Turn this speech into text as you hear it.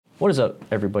What is up,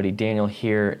 everybody? Daniel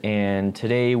here, and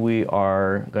today we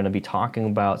are going to be talking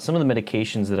about some of the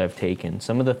medications that I've taken,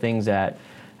 some of the things that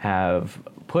have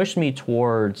pushed me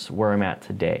towards where I'm at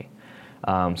today.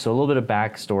 So a little bit of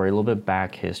backstory, a little bit of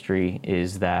back history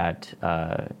is that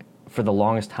for the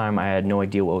longest time I had no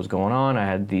idea what was going on. I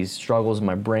had these struggles in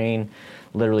my brain,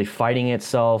 literally fighting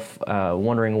itself,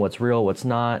 wondering what's real, what's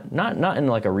not in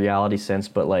like a reality sense,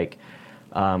 but like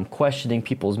questioning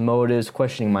people's motives,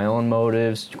 questioning my own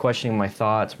motives, questioning my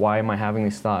thoughts. Why am I having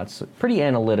these thoughts? Pretty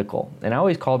analytical. And I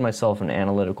always called myself an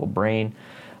analytical brain,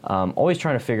 always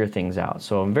trying to figure things out.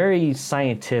 So I'm very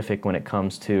scientific when it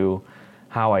comes to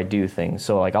how I do things.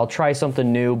 So like I'll try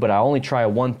something new, but I only try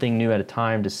one thing new at a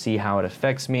time to see how it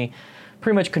affects me.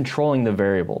 Pretty much controlling the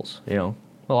variables, you know,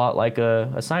 a lot like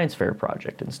a science fair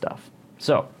project and stuff.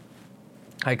 So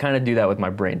I kind of do that with my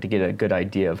brain to get a good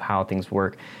idea of how things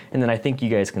work. And then I think you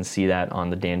guys can see that on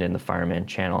the Dan and the Fireman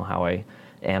channel, how I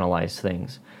analyze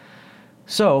things.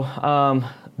 So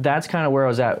that's kind of where I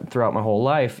was at throughout my whole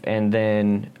life. And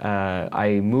then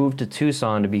I moved to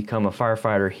Tucson to become a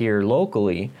firefighter here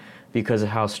locally because of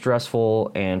how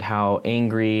stressful and how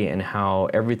angry and how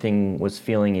everything was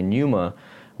feeling in Yuma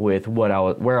with where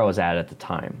I was at the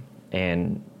time.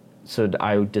 And so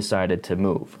I decided to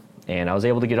move. And I was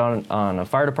able to get on a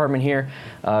fire department here,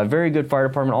 very good fire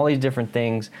department, all these different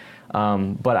things.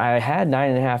 But I had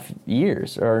 9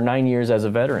 years as a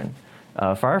veteran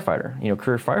firefighter,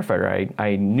 career firefighter.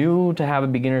 I knew to have a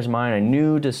beginner's mind. I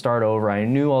knew to start over. I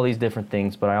knew all these different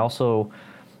things, but I also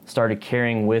started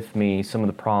carrying with me some of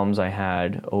the problems I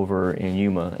had over in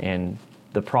Yuma. And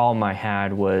the problem I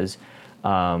had was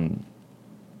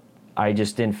I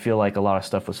just didn't feel like a lot of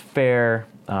stuff was fair.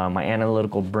 My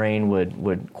analytical brain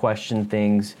would question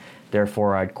things,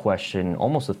 therefore I'd question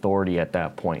almost authority at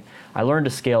that point. I learned to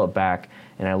scale it back,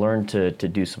 and I learned to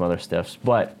do some other stuff,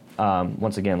 but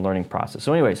once again, learning process.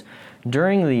 So anyways,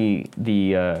 during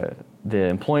the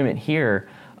employment here,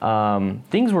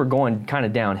 things were going kind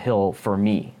of downhill for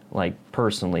me, like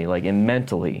personally, like and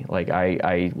mentally. Like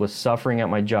I was suffering at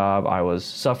my job, I was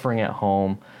suffering at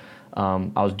home.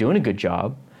 I was doing a good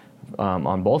job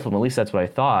on both of them, at least that's what I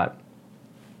thought.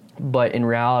 But in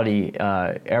reality,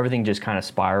 everything just kind of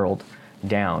spiraled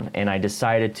down, and I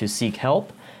decided to seek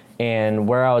help. And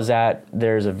where I was at,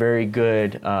 there's a very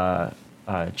good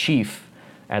chief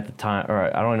at the time,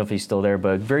 or I don't know if he's still there,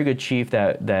 but a very good chief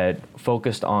that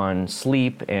focused on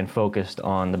sleep and focused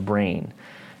on the brain.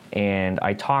 And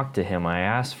I talked to him. I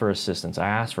asked for assistance. I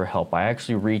asked for help. I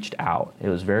actually reached out. It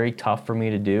was very tough for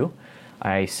me to do.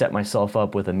 I set myself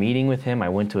up with a meeting with him. I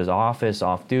went to his office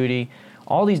off duty,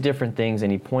 all these different things,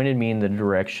 and he pointed me in the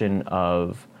direction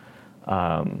of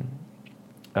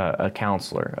a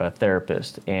counselor, a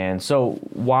therapist. And so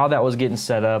while that was getting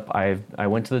set up, I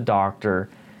went to the doctor,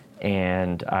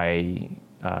 and I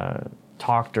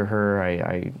talked to her.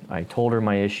 I told her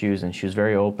my issues, and she was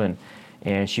very open,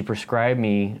 and she prescribed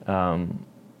me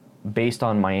based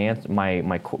on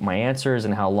my answers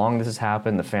and how long this has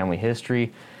happened, the family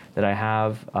history that I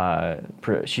have.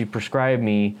 She prescribed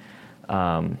me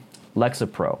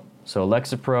Lexapro. So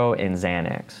Lexapro and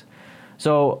Xanax.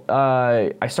 So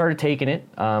I started taking it.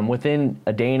 Within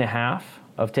a day and a half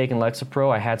of taking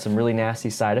Lexapro, I had some really nasty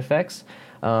side effects.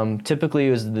 Typically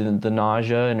it was the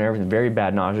nausea and everything, very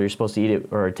bad nausea. You're supposed to eat it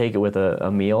or take it with a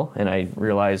meal, and I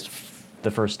realized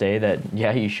the first day that,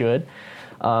 yeah, you should.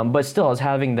 But still, I was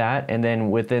having that, and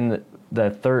then within the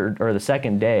third or the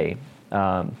second day,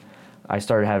 I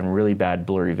started having really bad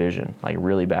blurry vision, like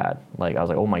really bad. Like I was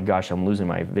like, oh my gosh, I'm losing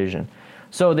my vision.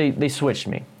 So they switched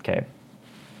me, okay?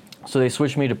 So they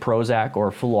switched me to Prozac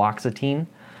or fluoxetine,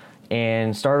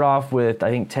 and started off with, I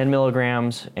think, 10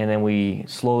 milligrams, and then we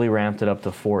slowly ramped it up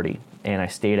to 40, and I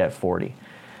stayed at 40.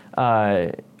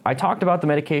 I talked about the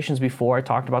medications before. I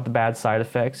talked about the bad side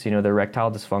effects, the erectile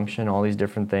dysfunction, all these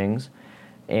different things.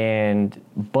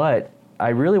 But I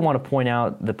really want to point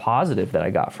out the positive that I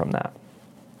got from that.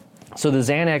 So the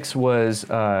Xanax was,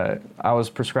 I was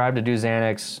prescribed to do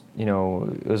Xanax,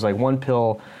 it was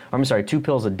like 2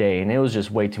 pills a day, and it was just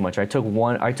way too much. I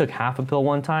took half a pill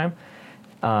one time,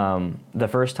 the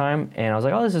first time, and I was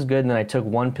like, oh, this is good. And then I took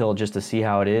one pill just to see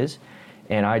how it is,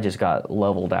 and I just got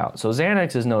leveled out. So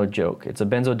Xanax is no joke. It's a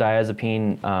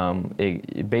benzodiazepine.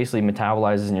 It basically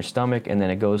metabolizes in your stomach, and then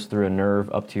it goes through a nerve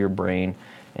up to your brain,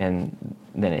 and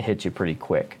then it hits you pretty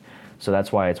quick. So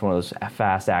that's why it's one of those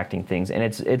fast-acting things. And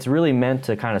it's really meant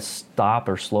to kind of stop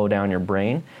or slow down your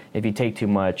brain. If you take too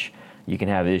much, you can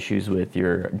have issues with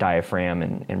your diaphragm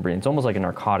and brain. It's almost like a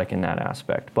narcotic in that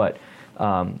aspect. But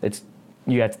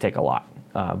you have to take a lot.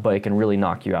 But it can really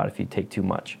knock you out if you take too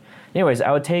much. Anyways,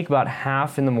 I would take about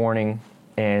half in the morning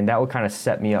and that would kind of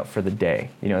set me up for the day.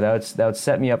 That would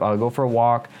set me up. I would go for a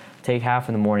walk, take half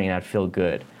in the morning, and I'd feel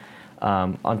good.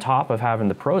 On top of having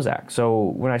the Prozac. So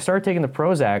when I started taking the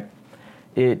Prozac,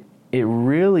 it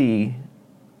really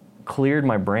cleared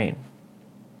my brain.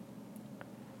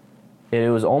 It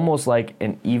was almost like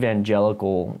an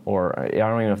evangelical, or I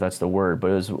don't even know if that's the word,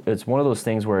 but it's one of those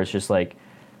things where it's just like,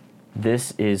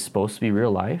 this is supposed to be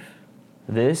real life.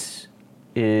 This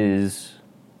is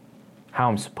how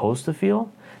I'm supposed to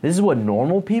feel. This is what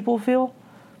normal people feel.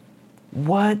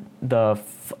 What the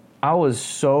I was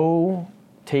so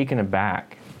taken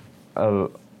aback.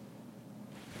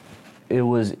 It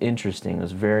was interesting. It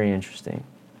was very interesting.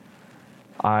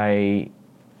 I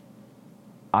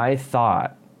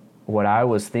thought what I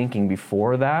was thinking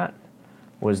before that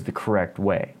was the correct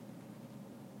way.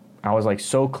 I was like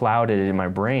so clouded in my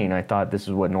brain, I thought this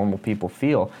is what normal people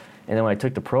feel. And then when I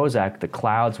took the Prozac, the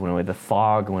clouds went away, the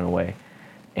fog went away,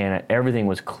 and everything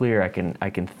was clear. I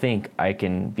can think, I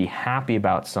can be happy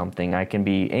about something, I can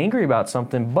be angry about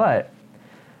something, but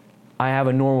I have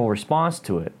a normal response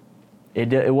to it.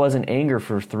 It wasn't anger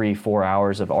for 3-4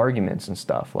 hours of arguments and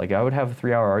stuff. Like, I would have a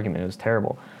 3-hour argument. It was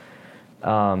terrible.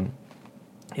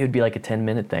 It would be like a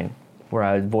 10-minute thing where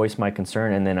I would voice my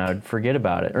concern and then I would forget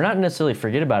about it. Or not necessarily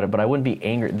forget about it, but I wouldn't be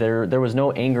angry. There was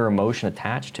no anger emotion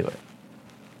attached to it.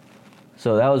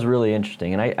 So that was really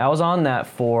interesting. And I was on that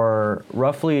for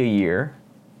roughly a year.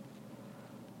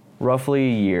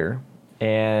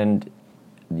 And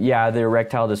yeah, the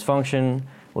erectile dysfunction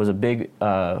was a big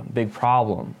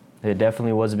problem. It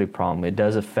definitely was a big problem. It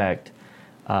does affect,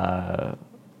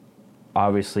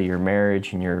 obviously, your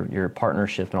marriage and your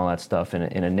partnership and all that stuff in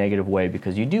a negative way,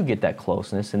 because you do get that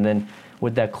closeness. And then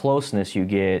with that closeness, you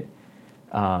get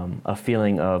a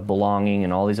feeling of belonging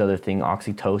and all these other things,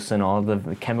 oxytocin, all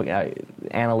the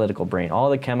analytical brain, all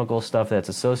the chemical stuff that's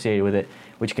associated with it,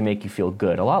 which can make you feel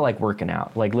good. A lot like working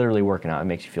out, like literally working out, it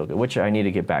makes you feel good, which I need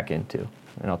to get back into.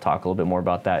 And I'll talk a little bit more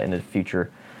about that in a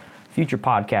future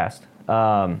podcast.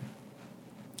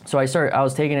 So I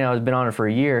was taking it, I've been on it for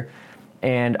a year,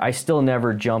 and I still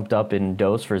never jumped up in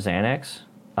dose for Xanax.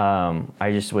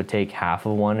 I just would take half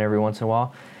of one every once in a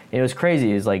while. And it was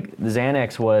crazy. It's like the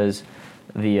Xanax was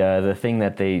the thing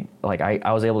that they, like,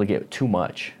 I was able to get too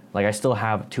much. Like, I still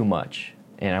have too much,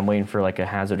 and I'm waiting for like a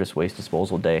hazardous waste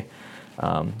disposal day.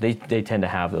 They tend to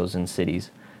have those in cities.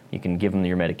 You can give them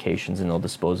your medications and they'll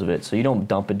dispose of it. So you don't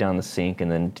dump it down the sink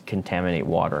and then contaminate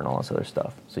water and all this other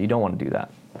stuff. So you don't want to do that.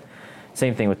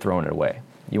 Same thing with throwing it away.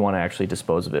 You want to actually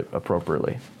dispose of it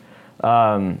appropriately.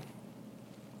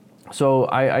 So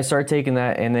I started taking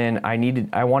that, and then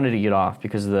I wanted to get off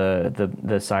because of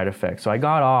the side effects. So I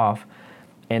got off,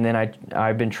 and then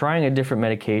I've been trying a different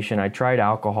medication. I tried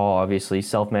alcohol, obviously,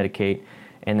 self-medicate,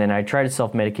 and then I tried to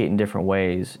self-medicate in different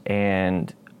ways.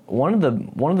 And one of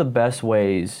the best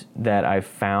ways that I've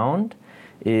found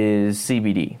is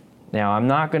CBD. Now,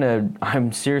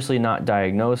 I'm seriously not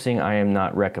diagnosing, I am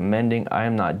not recommending, I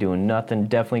am not doing nothing.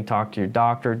 Definitely talk to your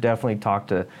doctor, definitely talk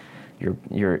to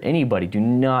your anybody. Do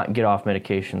not get off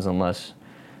medications unless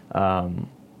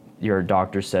your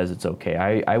doctor says it's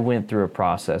okay. I went through a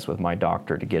process with my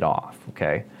doctor to get off,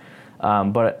 okay?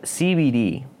 But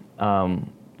CBD,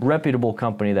 reputable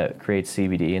company that creates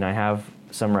CBD, and I have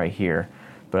some right here,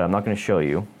 but I'm not going to show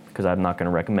you because I'm not going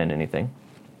to recommend anything.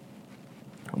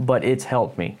 But it's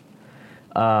helped me.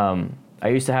 I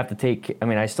used to have to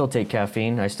I still take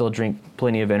caffeine. I still drink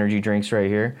plenty of energy drinks right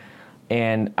here.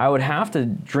 And I would have to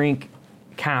drink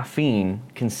caffeine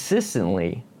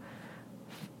consistently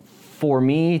for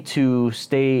me to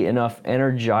stay enough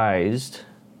energized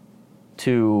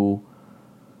to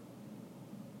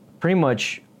pretty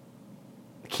much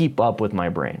keep up with my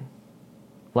brain.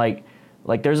 Like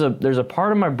there's a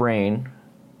part of my brain,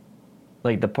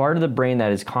 like the part of the brain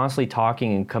that is constantly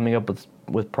talking and coming up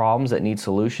with problems that need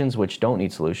solutions, which don't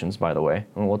need solutions, by the way.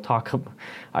 And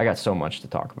I got so much to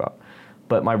talk about.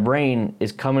 But my brain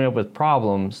is coming up with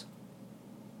problems,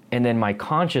 and then my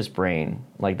conscious brain,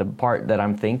 like the part that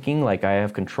I'm thinking, like I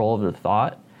have control of the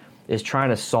thought, is trying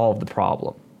to solve the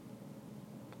problem.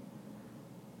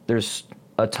 There's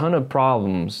a ton of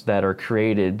problems that are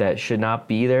created that should not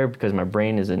be there because my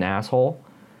brain is an asshole,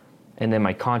 and then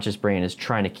my conscious brain is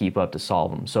trying to keep up to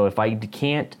solve them. So if I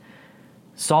can't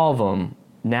solve them,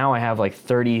 now I have like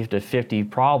 30 to 50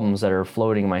 problems that are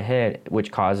floating in my head,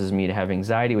 which causes me to have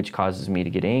anxiety, which causes me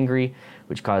to get angry,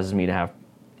 which causes me to have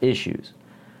issues.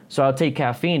 So I'll take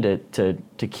caffeine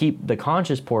to keep the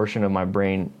conscious portion of my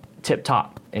brain tip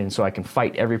top, and so I can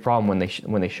fight every problem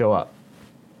when they show up.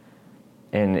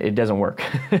 And it doesn't work.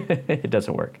 It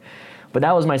doesn't work. But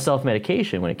that was my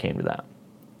self-medication when it came to that.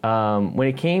 When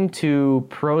it came to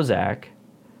Prozac,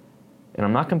 and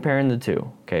I'm not comparing the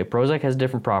two, okay? Prozac has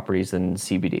different properties than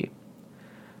CBD.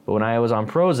 But when I was on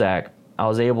Prozac, I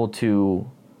was able to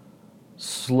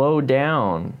slow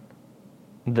down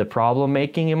the problem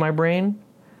making in my brain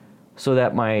so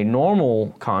that my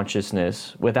normal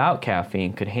consciousness without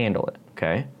caffeine could handle it,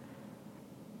 okay?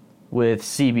 With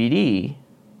CBD,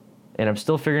 and I'm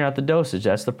still figuring out the dosage,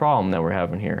 that's the problem that we're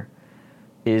having here,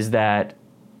 is that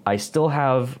I still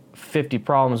have 50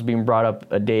 problems being brought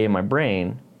up a day in my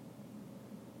brain,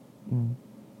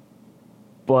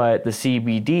 but the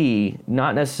CBD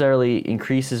not necessarily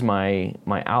increases my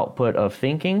output of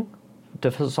thinking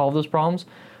to solve those problems.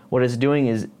 What it's doing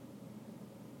is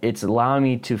it's allowing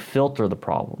me to filter the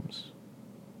problems.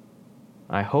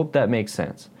 I hope that makes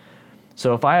sense.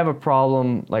 So if I have a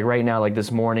problem, like right now, like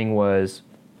this morning was,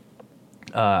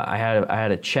 I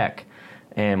had a check,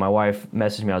 and my wife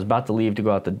messaged me. I was about to leave to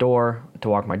go out the door to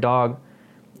walk my dog.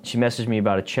 She messaged me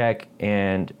about a check,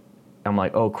 and I'm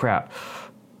like, oh crap.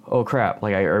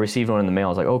 Like I received one in the mail. I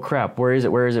was like, oh crap, where is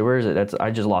it?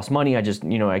 I just lost money. I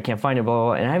can't find it, blah, blah,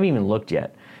 blah. And I haven't even looked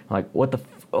yet. I'm like, what the,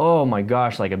 oh my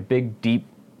gosh, like a big, deep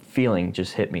feeling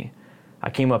just hit me. I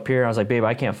came up here, I was like, babe,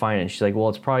 I can't find it. And she's like, well,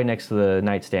 it's probably next to the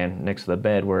nightstand, next to the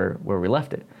bed where we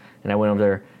left it. And I went over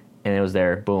there, and it was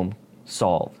there, boom,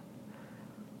 solved.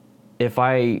 If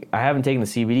I haven't taken the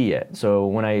CBD yet,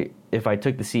 so if I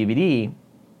took the CBD,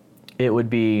 it would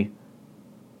be,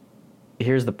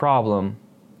 here's the problem.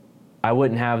 I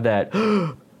wouldn't have that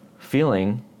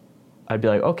feeling. I'd be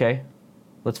like, okay,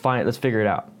 let's figure it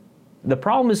out. The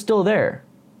problem is still there.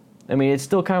 I mean, it's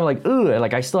still kind of like, ooh,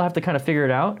 like I still have to kind of figure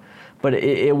it out, but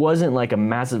it wasn't like a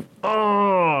massive,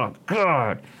 oh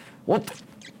God, what the?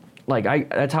 Like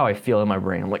that's how I feel in my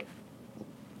brain. I'm like,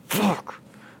 fuck,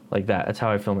 like that. That's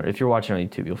how I feel. If you're watching on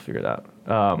YouTube, you'll figure that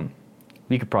out.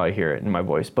 You could probably hear it in my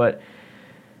voice, but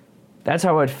that's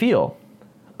how I'd feel.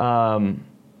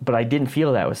 But I didn't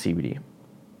feel that with CBD.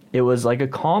 It was like a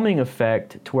calming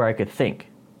effect to where I could think,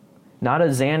 not a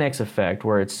Xanax effect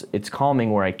where it's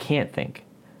calming where I can't think.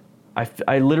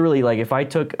 I literally, like, if I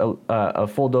took a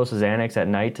full dose of Xanax at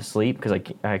night to sleep because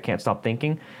I can't stop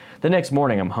thinking, the next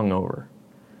morning I'm hungover.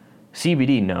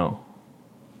 CBD, no.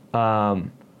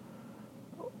 I'm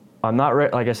not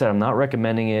like I said, I'm not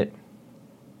recommending it.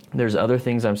 There's other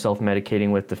things I'm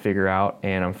self-medicating with to figure out,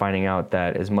 and I'm finding out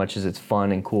that as much as it's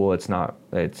fun and cool, it's not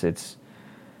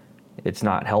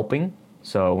helping.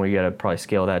 So we got to probably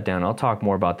scale that down. I'll talk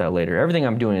more about that later. Everything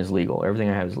I'm doing is legal. Everything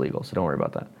I have is legal, so don't worry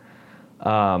about that.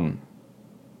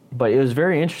 But it was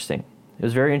very interesting. It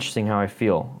was very interesting how I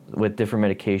feel with different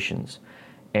medications,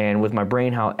 and with my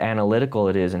brain, how analytical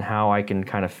it is and how I can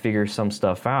kind of figure some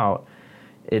stuff out.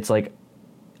 It's like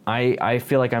I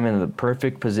feel like I'm in the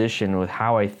perfect position with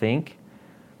how I think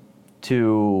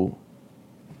to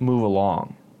move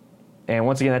along. And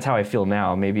once again, that's how I feel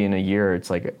now. Maybe in a year, it's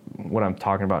like what I'm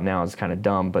talking about now is kind of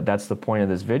dumb, but that's the point of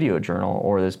this video journal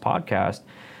or this podcast,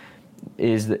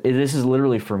 is that this is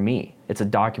literally for me. It's a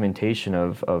documentation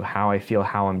of how I feel,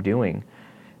 how I'm doing.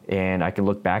 And I can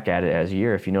look back at it as a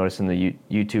year. If you notice in the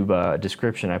YouTube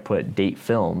description, I put date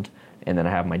filmed, and then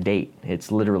I have my date.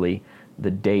 It's literally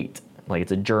the date. Like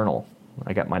it's a journal.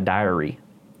 I got my diary.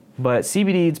 But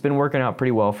CBD, it's been working out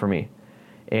pretty well for me.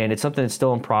 And it's something that's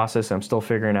still in process. I'm still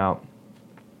figuring out.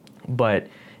 But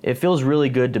it feels really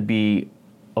good to be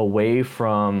away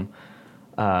from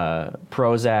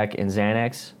Prozac and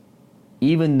Xanax,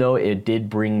 even though it did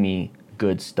bring me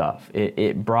good stuff.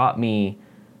 It brought me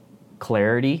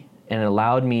clarity, and it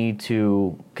allowed me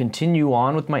to continue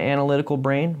on with my analytical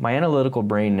brain. My analytical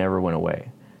brain never went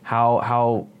away.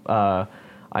 How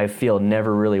I feel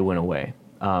never really went away.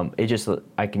 It just,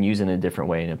 I can use it in a different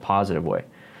way, in a positive way.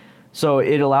 So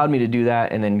it allowed me to do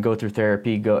that and then go through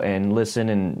therapy, go and listen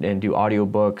and do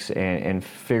audiobooks and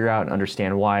figure out and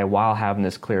understand why, while having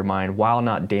this clear mind, while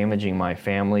not damaging my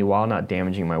family, while not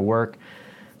damaging my work.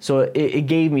 So it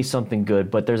gave me something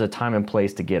good, but there's a time and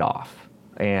place to get off.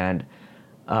 And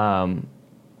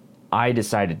I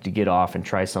decided to get off and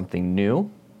try something new.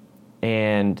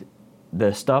 And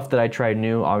the stuff that I tried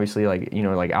new, obviously,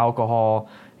 like alcohol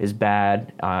is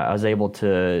bad. I was able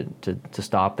to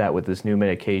stop that with this new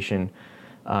medication.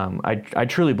 I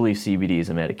truly believe CBD is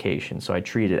a medication, so I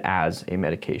treat it as a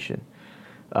medication.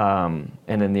 And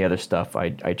then the other stuff I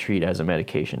treat as a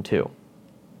medication too.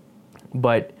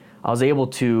 But I was able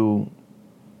to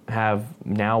have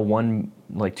now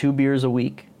 2 beers a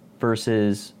week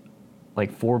versus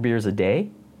like 4 beers a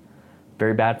day.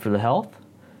 Very bad for the health.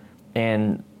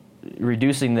 And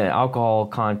reducing the alcohol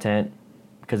content,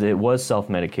 because it was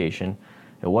self-medication.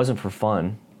 It wasn't for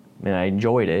fun. I mean, I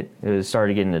enjoyed it. It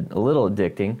started getting a little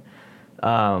addicting.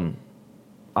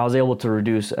 I was able to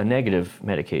reduce a negative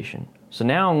medication. So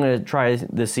now I'm going to try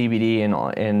the CBD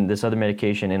and this other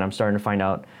medication, and I'm starting to find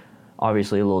out,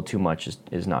 obviously, a little too much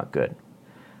is not good.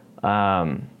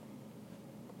 But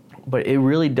it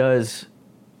really does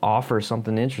offer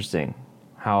something interesting,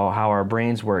 how our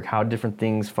brains work, how different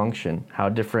things function, how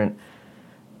different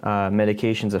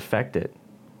medications affect it.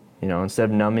 You know, instead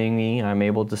of numbing me, I'm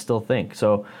able to still think.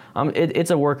 So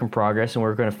it's a work in progress, and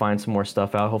we're going to find some more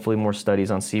stuff out, hopefully more studies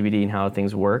on CBD and how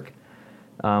things work.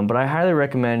 But I highly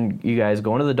recommend you guys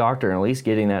going to the doctor and at least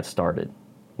getting that started.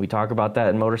 We talk about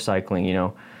that in motorcycling,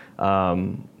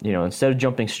 instead of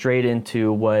jumping straight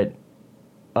into what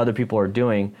other people are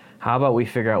doing, how about we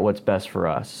figure out what's best for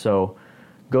us? So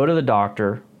go to the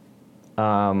doctor,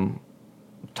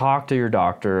 talk to your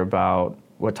doctor about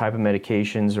what type of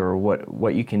medications or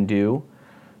what you can do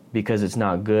because it's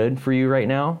not good for you right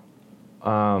now,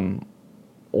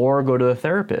 or go to a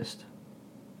therapist.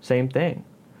 Same thing.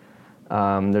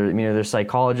 There's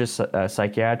psychologists,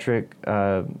 psychiatric.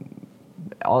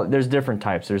 There's different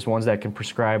types. There's ones that can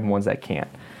prescribe and ones that can't.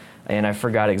 And I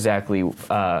forgot exactly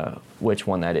which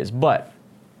one that is. But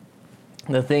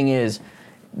the thing is,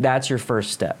 that's your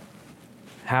first step.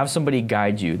 Have somebody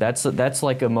guide you. That's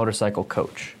like a motorcycle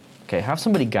coach. Okay, have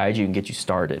somebody guide you and get you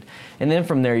started. And then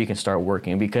from there you can start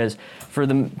working, because for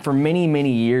many,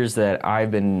 many years that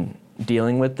I've been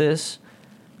dealing with this,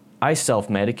 I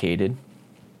self-medicated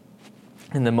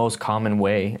in the most common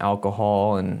way,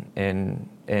 alcohol and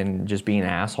just being an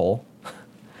asshole.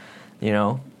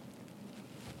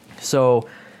 So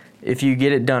if you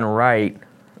get it done right,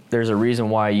 there's a reason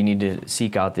why you need to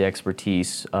seek out the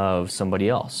expertise of somebody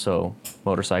else. So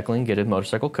motorcycling, get a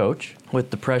motorcycle coach. With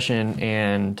depression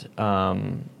and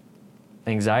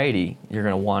anxiety, you're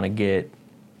going to want to get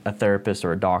a therapist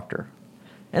or a doctor.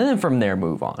 And then from there,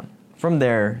 move on. From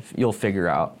there, you'll figure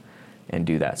out and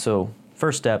do that. So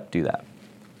first step, do that.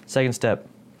 Second step,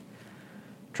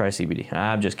 try CBD.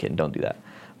 I'm just kidding, don't do that.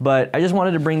 But I just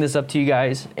wanted to bring this up to you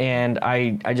guys, and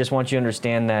I just want you to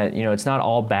understand that, it's not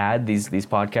all bad. These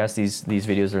podcasts, these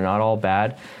videos are not all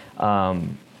bad.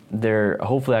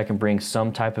 Hopefully I can bring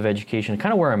some type of education,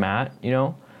 kind of where I'm at,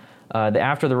 The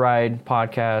After the Ride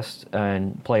podcast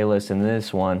and playlist, and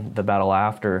this one, The Battle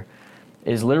After,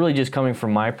 is literally just coming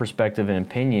from my perspective and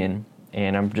opinion,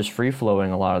 and I'm just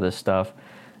free-flowing a lot of this stuff.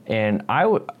 And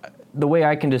the way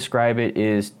I can describe it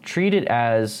is treat it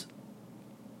as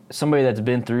somebody that's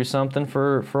been through something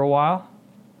for a while,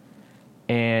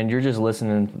 and you're just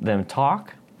listening to them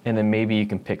talk, and then maybe you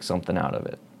can pick something out of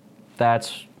it.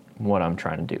 That's what I'm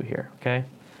trying to do here, okay?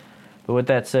 But with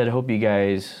that said, I hope you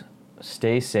guys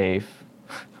stay safe.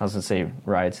 I was going to say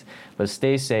rides, but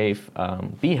stay safe,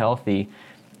 be healthy,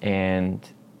 and,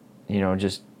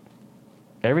 just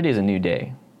every day is a new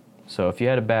day. So if you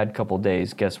had a bad couple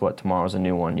days, guess what? Tomorrow's a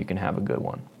new one. You can have a good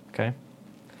one, okay?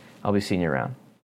 I'll be seeing you around.